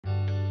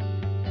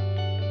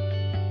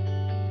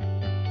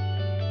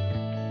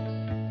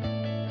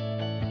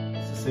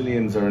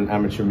Cecilians are an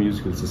amateur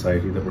musical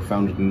society that were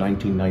founded in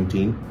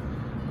 1919.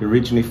 They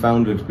originally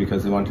founded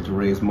because they wanted to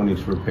raise money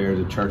to repair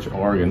the church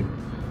organ.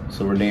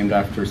 So we're named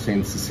after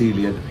Saint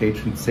Cecilia, the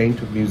patron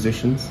saint of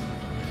musicians.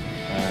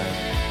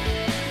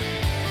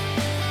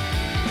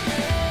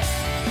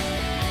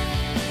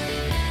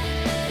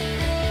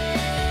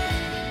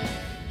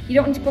 You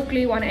don't need to put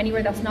glue on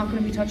anywhere that's not going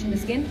to be touching the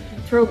skin.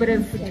 Throw a bit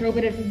of,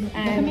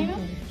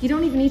 you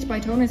don't even need to buy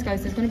toners,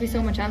 guys. There's going to be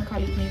so much alcohol,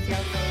 you can use the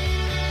alcohol.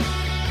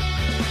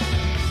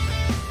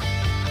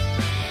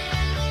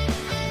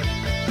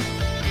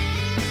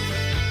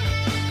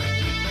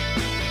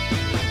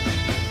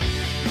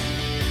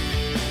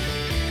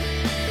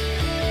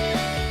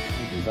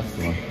 That's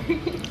the one.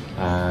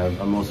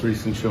 Our most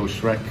recent show,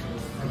 Shrek,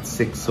 had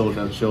 6 sold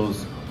out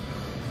shows,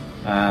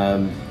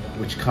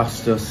 which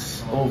cost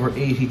us over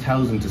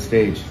 80,000 to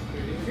stage.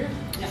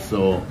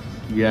 So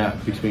yeah,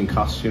 between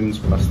costumes,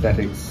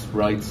 prosthetics,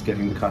 rights,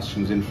 getting the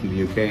costumes in from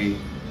the UK,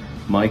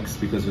 mics,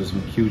 because there's a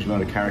huge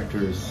amount of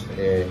characters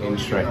in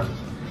Shrek.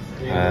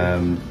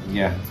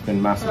 Yeah, it's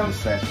been massive to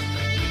set.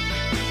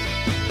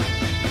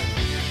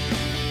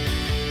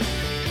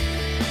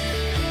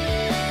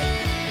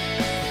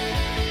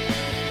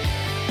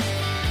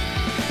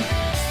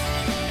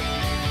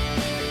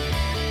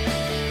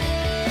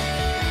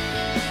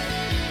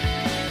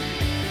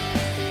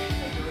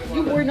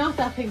 We're not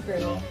that pink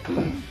girl.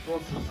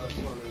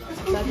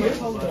 That's your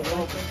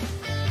total.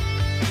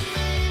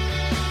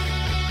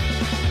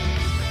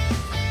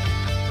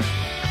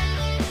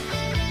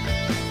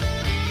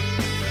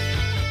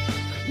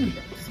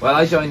 Well,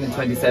 I joined in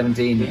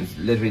 2017,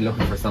 literally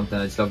looking for something.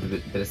 I just loved a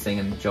bit of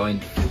singing,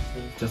 joined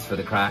just for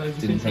the crack.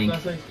 Didn't think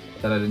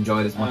that I'd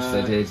enjoy it as much as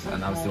I did,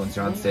 and obviously once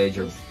you're on stage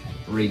you're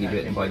really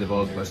bitten by the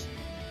bug. But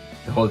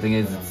the whole thing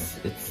is,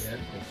 it's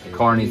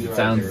corny as it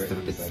sounds,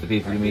 it's the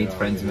people you meet,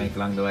 friends you make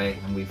along the way,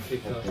 and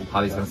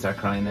Holly's going to start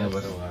crying now,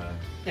 but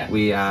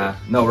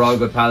no, we're all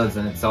good pals,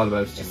 and it's all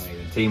about just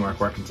teamwork,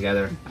 working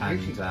together,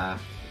 and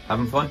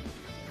having fun.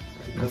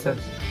 That's it.